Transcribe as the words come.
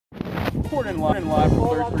recording live from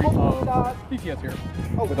 3rd Street. DTS here.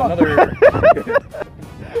 Oh, with another.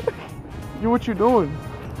 You, what you doing?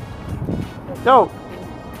 Yo.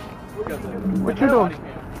 What you doing?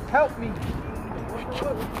 Help me.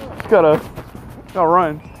 Just gotta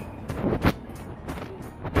run.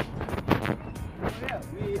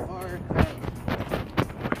 We are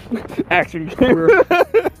Action.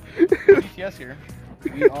 DTS here.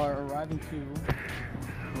 We are arriving to.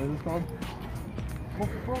 What is it called?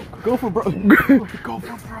 Go for Broke. Go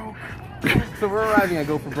for Broke. So we're arriving at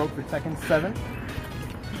Go For Broke for second 7.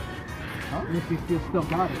 Huh? If you still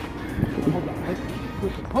got it. Hold that.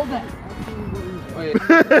 Hold that. Oh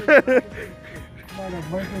yeah.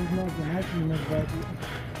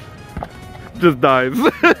 Just dies.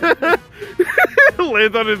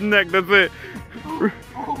 Lands on his neck. That's it.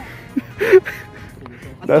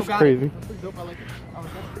 That's crazy.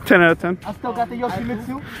 10 out of 10. I still got the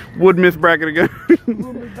Yoshimitsu. Would miss bracket again.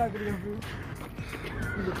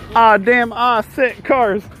 Ah, damn. Ah, sick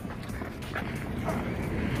cars.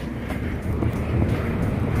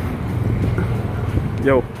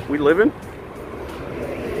 Yo, we living?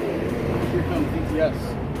 Here comes DTS.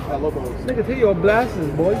 That logo. Nigga, take your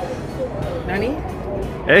blasters, boy. Nani?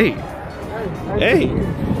 Hey. Hey.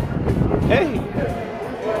 Hey.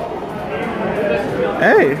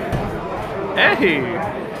 Hey. Hey.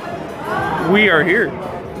 We are here.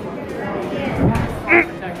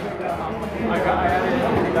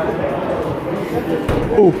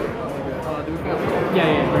 Ooh.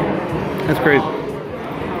 Yeah. That's crazy.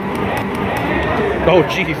 Oh,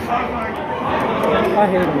 jeez. I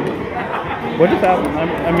hate him. What just happened? I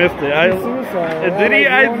missed it. Suicide. Did he?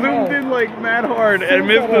 I zoomed in like mad hard and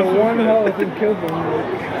missed it. it. One health and killed him.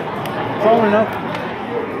 It's all or nothing.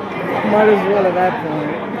 Might as well at that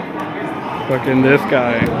point. Fucking this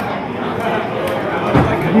guy.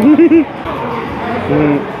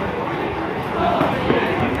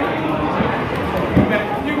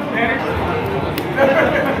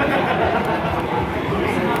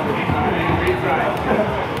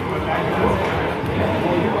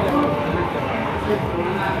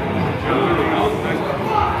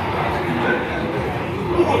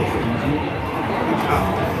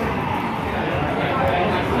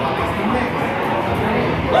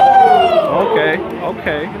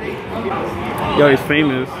 Okay. Yo, he's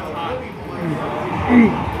famous.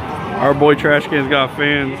 Our boy Trash Can's got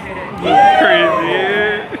fans. Crazy,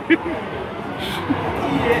 yeah.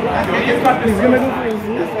 He's gonna go for his.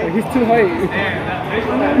 He's too high.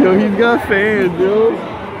 Yo, he's got fans, yo.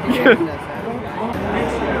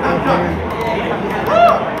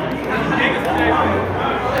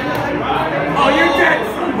 Oh, you're dead.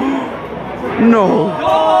 No.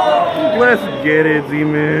 Let's get it,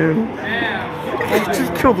 Z-Man. He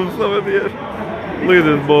just killed himself at the end. Look at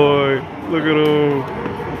this boy. Look at him.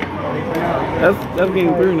 That's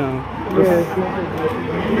game 3 now.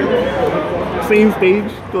 Same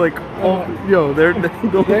stage. Like, oh, yo, they're into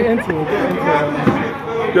it. They're into it.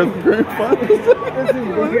 Just grand finals. This is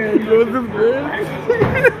grand. Yo, is this grand?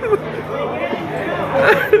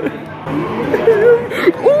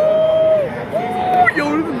 Yo,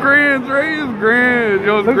 it's grand, right? It's grand.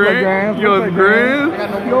 Yo, it's grand. Yo, it's grand.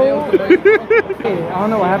 Hey, I don't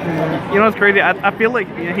know what happened, man. You know what's crazy? I feel like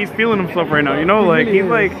he's feeling himself right now. You know, like he's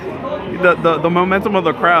like the momentum of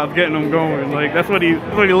the crowd's getting him going. Like that's what he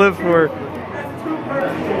lives for.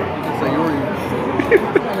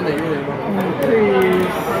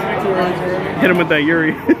 Hit him with that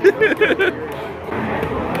Yuri.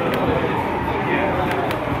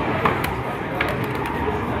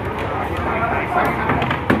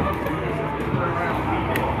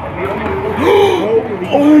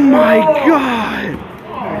 Oh my god!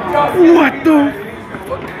 What the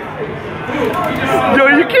fuck? Yo,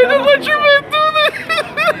 you can't just let your man do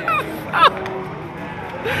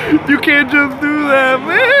this! You can't just do that,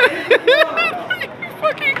 man! Are you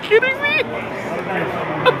fucking kidding me?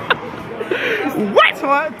 What?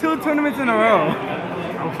 2 tournaments in a row.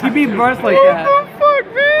 He beat Bryce like that. What the fuck,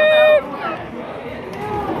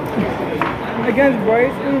 man? Against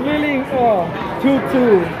Bryce, it was really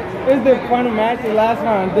 2-2. It's the final match, the last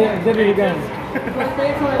round, did it again.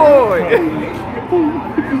 Boy!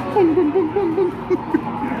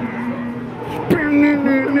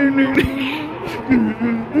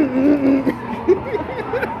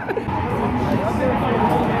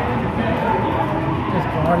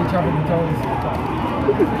 Chopping the toes.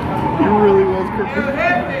 It really was crooked.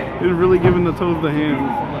 It was really giving the toes the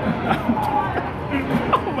hands.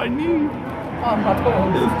 Oh, my knee. Oh, my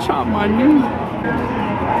toes. Just chop my knee.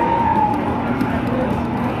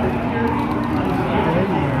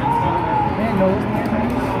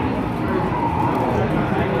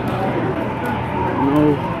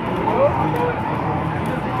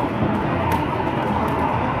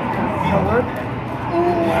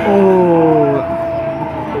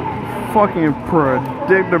 fucking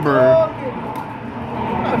predictable.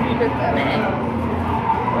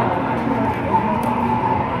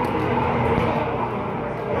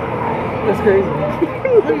 That's crazy.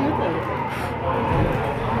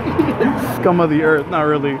 Scum of the earth. Not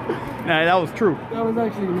really. Nah, that was true. That was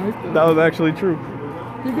actually nice though. That was actually true.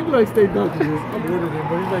 He could like stay down to just avoided him,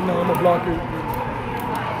 but he's like, no, I'm gonna block it.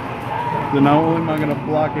 Then not only am I gonna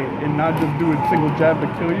block it and not just do a single jab to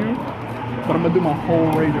kill you, but I'm gonna do my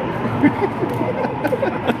whole rage over.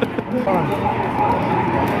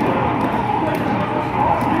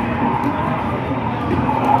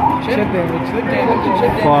 Chip damage.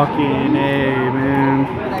 Fucking A, man.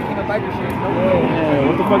 Yeah,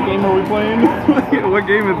 what the fuck game are we playing? What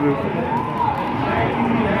game is this?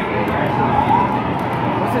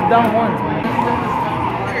 What's it down one?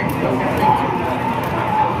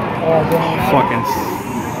 Oh, damn. Fucking.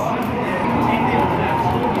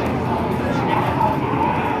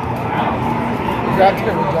 That's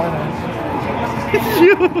the vagina.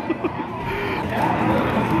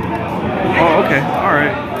 Oh, okay.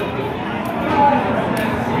 Alright.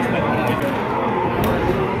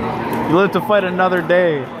 You live to fight another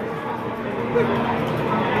day.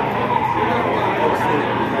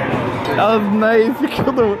 That was nice. You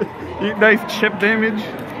killed the nice chip damage.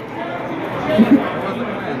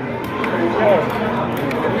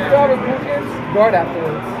 Guard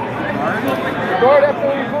afterwards. Guard after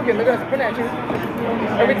you cook it, they're gonna spin at you.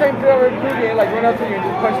 Every time you feel like like run up to you and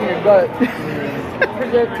just punch you in your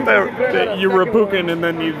gut. You're Rapukin and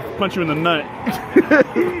then you punch you in the nut.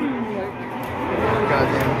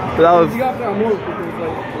 That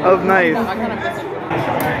was nice.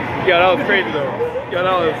 Yeah, that was crazy though. Yeah,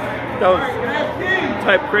 that was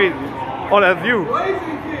type crazy. Oh, that's you.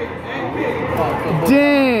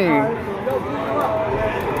 Dang.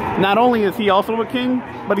 Not only is he also a king,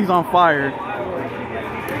 but he's on fire.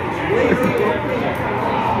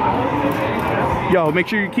 Yo, make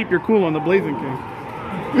sure you keep your cool on the Blazing King.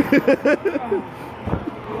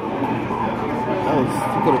 That was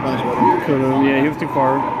too good a punch, Yeah, he was too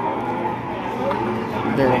far.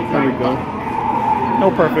 There we go. No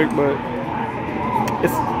perfect, but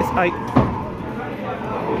it's tight.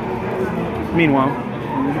 Meanwhile.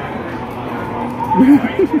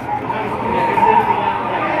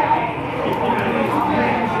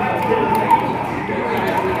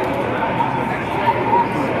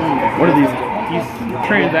 What are these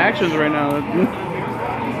transactions right now?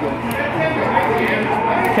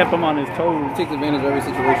 Kept him on his toes. He takes advantage of every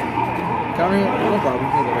situation. Counter him, no problem.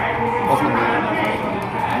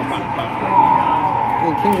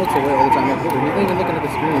 King looks away all the time. He's not even looking at the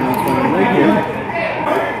screen. That's fine. Right here.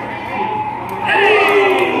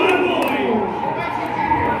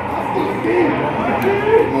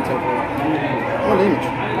 What image?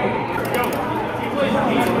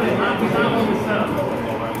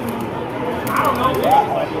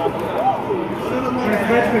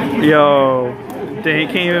 Yo, dang, he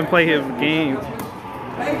can't even play his game.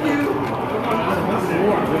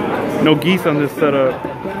 No geese on this setup.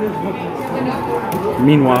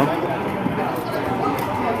 Meanwhile.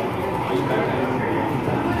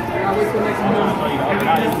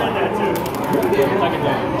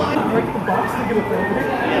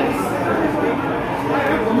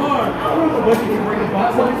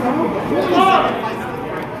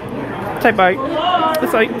 Tight bite.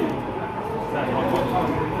 It's like.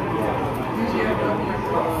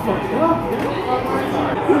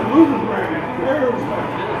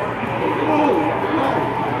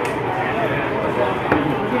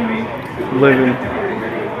 Living.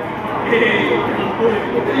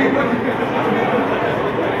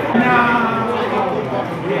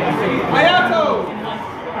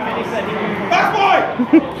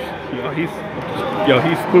 Yo,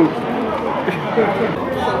 he's spooked.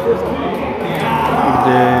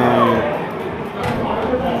 Dang.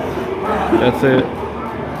 That's it.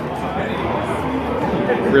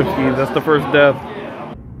 Risky. That's the first death.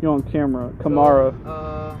 You're on camera. Kamara.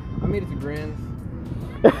 I made it to Grands.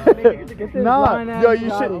 Nah, yo, you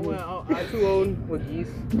should. I 2-0'd with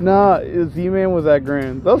Geese. Nah, Z-Man was at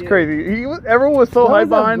Grand. That was crazy. Everyone was so hyped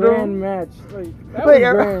behind him. Match.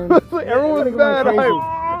 Everyone was mad hype.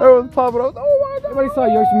 Everyone was popping up. Oh my god. Everybody saw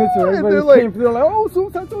Yoshimitsu. Everybody came through like, oh,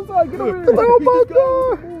 suicide, get over here. Oh my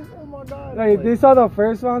god. Oh my god. Like, they saw the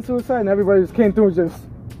first round suicide and everybody just came through and just.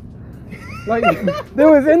 Like, they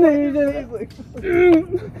was in there and just like,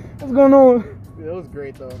 what's going on? It was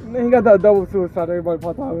great though. And then he got that double suicide, everybody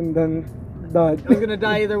popped out and then died. He's gonna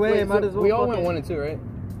die either way. Wait, Might as well. we all went 1 and 2, right?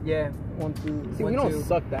 Yeah. 1, 2. See, we don't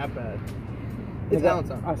suck that bad. It's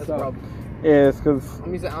Allentown. That's the problem. Yeah, it's because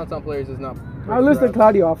I'm used to Allentown players is not I listen to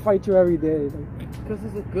Claudio. I'll fight you every day. Because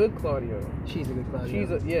it's a good Claudio. She's a good Claudio.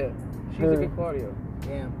 She's a good Claudio.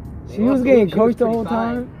 Damn. She was getting coached the whole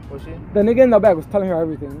time. Was she? The nigga in the back was telling her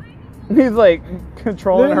everything. He's like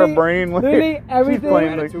controlling her brain. Like, literally everything.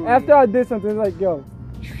 Playing, like, after I did something, it's like, yo.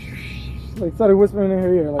 Like, started whispering in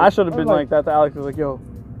her ear. Like, I should have been like that to Alex. Was like, yo,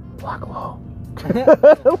 block low.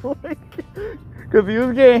 Because he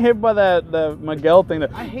was getting hit by that Miguel thing.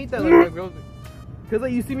 I hate that. Because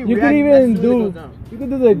like you see me you react, could even do. You could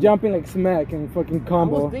do the jumping like smack and fucking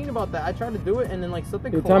combo. I was thinking about that. I tried to do it and then like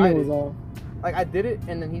something Your collided. timing was off. Like I did it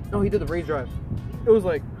and then he did the raise drive. It was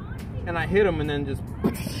like, and I hit him and then just,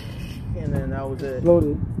 and then that was it.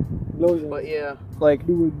 Exploded. But yeah, like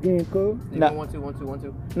do it game code. Not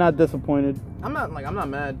 1-2. Not disappointed. I'm not mad. I'm not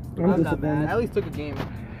disappointed. mad. I at least took a game.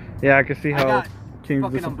 Yeah, I can see how King's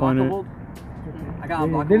disappointed. I got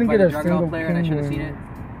unblockable didn't by get the a drug single out player and I should have seen it.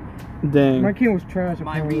 Dang. My king was trash.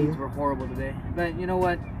 My reads were horrible today. But you know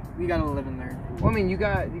what? We gotta live in there. Well, I mean, you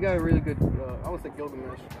got a really good. I would say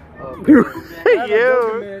Gilgamesh.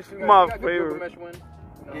 Yeah, my favorite. Gilgamesh win.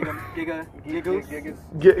 Giggles.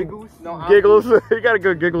 No, Giggles. You got a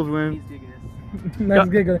good Giggles win. He's giggles. Nice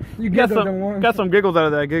giggle. You got got some giggles out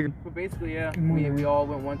of that gig. But basically, yeah, we all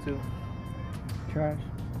went 1-2. Trash.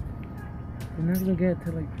 You're not gonna get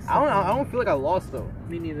to like. I don't feel like I lost though.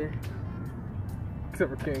 Me neither. Except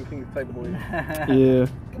for King's type boy. Yeah.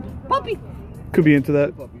 Puppy. Could be into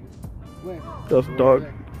that. Where? That's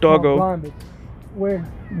doggo. Where?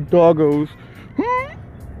 Doggos.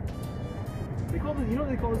 They call this,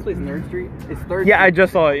 they call this place Nerd Street. It's Third. Yeah, Street. I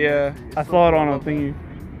just saw it. Yeah, I saw it on a thingy.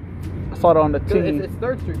 I saw it on the thingy. It's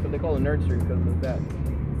Third Street, but they call it Nerd Street because of that.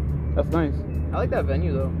 That's nice. I like that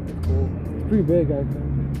venue though. It's cool. It's pretty big, I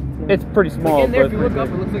think. It's pretty small. Like in there, but if you look up,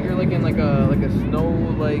 it looks like you're like in like a snow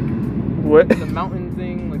what? The mountain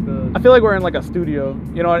thing, like the. I feel like we're in like a studio.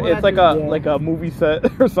 You know, Well, it's like like a movie set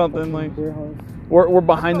or something. Like we're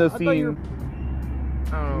behind the scene.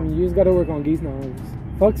 I don't I know. mean, you just gotta work on geese now.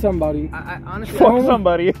 Fuck somebody. I honestly. Fuck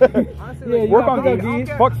somebody. Honestly, Yeah, like, work on fuck geese.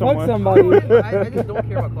 geese. Fuck someone. somebody. I just don't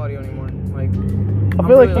care about Claudio anymore. Like. I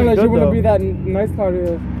feel like really, he's Unless good you wanna though. be that nice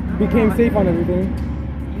Claudio, became safe on everything.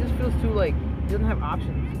 He just feels too like he doesn't have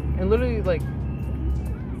options, and literally like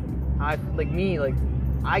I don't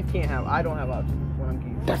have options when I'm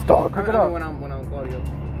geese. That's dog. Pick it up. When I'm Claudio.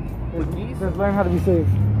 With geese, Just learn how to be safe. I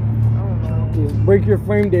don't know. Just break your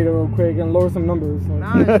frame data real quick and lower some numbers. Like.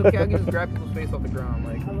 Nah, it's okay. I can just grab people's face off the ground.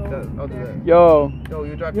 Like I'll do that. Yo,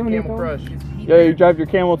 You drive You your want Camel me to Crush. you drive your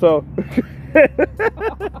camel toe.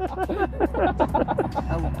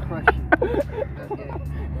 I will crush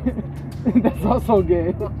you. That's also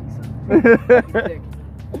gay.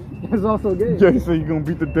 That's also gay. Yeah, so you gonna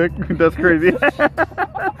beat the dick? That's crazy.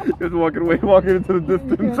 Just walking into the You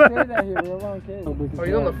distance. can't say that here. We're around kids. Oh,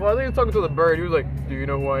 he's on the phone. I think he's talking to the bird. He was like, "Do you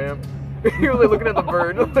know who I am?" He was like looking at the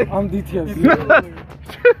bird. Like, I'm DTS.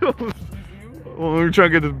 Well, let me try to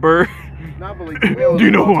get this bird. Nah, but like, Do you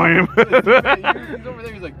know who I am? He's over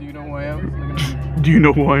there. He's like, "Do you know who I am?" Do you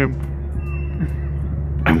know who I am?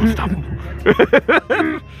 I'm unstoppable.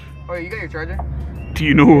 Oh, you got your charger? Do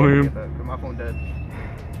you know who I am? My phone dead.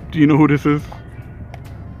 Do you know who this is?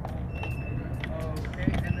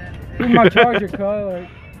 My charger cut. Like,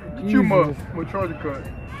 My charger cut.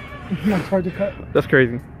 my charger cut. That's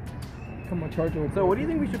crazy. My charger. So, what do you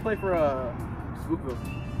think we should play for Spookville?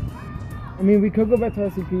 I mean, we could go back to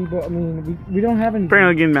SCP, but I mean, we don't have any.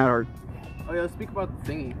 Apparently getting mad hard. Oh yeah, let's speak about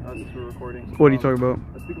the thingy since we're recording. What are you talking about?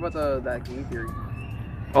 Let's speak about that game theory.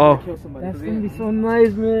 Oh, Kill somebody. That's gonna be so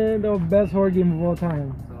nice, man. The best horror game of all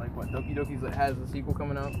time. So like what? Doki Doki's has a sequel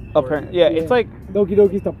coming out. apparently, yeah. It's like Doki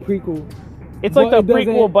Doki's the prequel. it's like the it doesn't-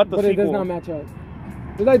 prequel, but the it does sequel. not match up.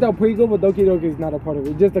 It's like the prequel, but Doki Doki is not a part of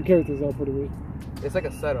it. Just the characters are part of it. It's like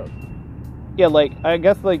a setup. Yeah, like I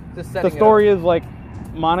guess like Just the setting it story is like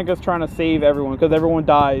Monica's trying to save everyone because everyone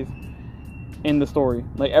dies in the story.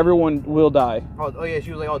 Like everyone will die. Oh yeah,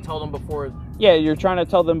 she was like, "Oh, tell them before." Yeah, you're trying to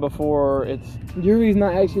tell them before it's. Yuri's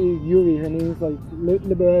not actually Yuri. Her name's like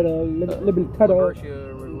Libertina.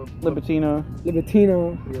 Libitina. Yeah,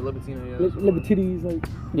 Libitina. Yeah. Libertitties, like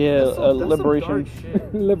Yeah, That's some liberation. dark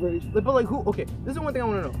shit. liberation. But like who? Okay, this is one thing I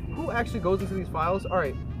want to know. Who actually goes into these files? All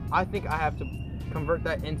right, I think I have to convert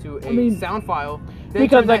that into a sound file. then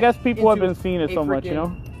Because turn I that guess people have into been seeing it a so much, you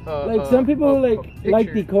know. Like some people like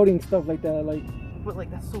picture. decoding stuff like that. Like But like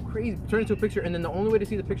that's so crazy. Turn it into a picture, and then the only way to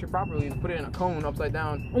see the picture properly is put it in a cone upside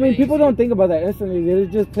down. I mean, people don't think about that instantly. They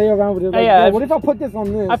just play around with it. Like, Yeah, yo, what if I put this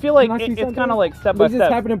on this? I feel like Can see it's something? kind of like step They by just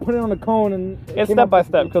step. happen to put it on a cone and It's came step up by with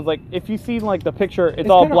step it. because like if you see like the picture, it's It's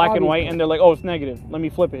all kinda black and obvious, white, though. and they're like, oh, it's negative. Let me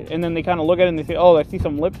flip it, and then they kind of look at it and they say, oh, I see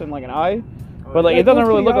some lips and like an eye. But like, it doesn't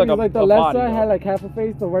really look like a like the a left body, side though. had like half a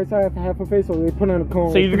face, the right side had half a face, so they put on a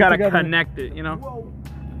cone. So you just put it gotta together. connect it, you know? Whoa.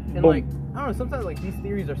 And Boom. like, I don't know, sometimes like these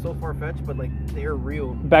theories are so far-fetched, but like, they're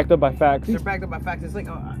real. Backed up by facts. They're backed up by facts. It's like,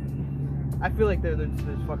 I feel like they're just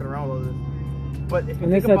fucking around with all this. But if you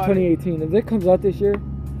And they think said about 2018. If it comes out this year,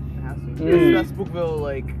 it has to. That's Spookville,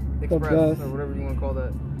 like, Express, best. or whatever you want to call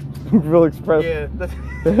that. Spookville Express. Yeah, that's...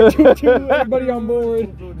 everybody on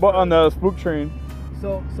board. But on the spook train.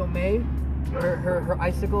 So May, her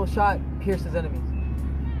icicle shot pierces enemies.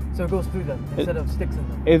 So it goes through them instead of sticks in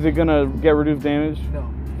them. Is it gonna get reduced damage?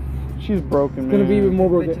 No. She's broken, It's man. gonna be even more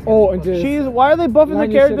broken. Bitches Oh, gonna and be just She's. Why are they buffing Line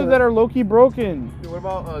the your shit characters up. that are low-key broken? Dude, what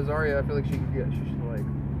about Zarya? I feel like she should like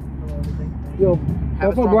yo, have a buff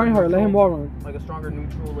up stronger Reinhardt, let him neutral- wall run. like a stronger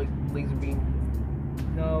neutral, like laser beam,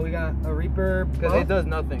 No, we got a Reaper. because it does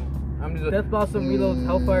nothing. I'm just Death Blossom reloads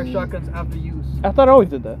Hellfire shotguns after use. I thought I always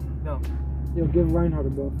did that. No. Yo, give Reinhardt a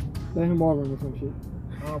buff. Let him wall run or some shit.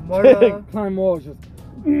 Morta. Climb walls, just.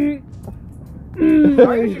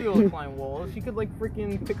 Zarya should be able to climb walls. She could like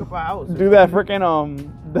freaking pick up a house. Do that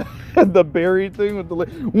freaking the berry thing with the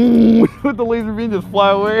with the laser beam just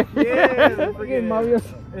fly away. Yeah, the Freaking freaking Mario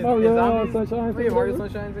zombies. Sunshine. Oh, yeah, Mario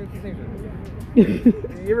Sunshine. Same shit.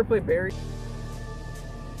 You ever play Barry?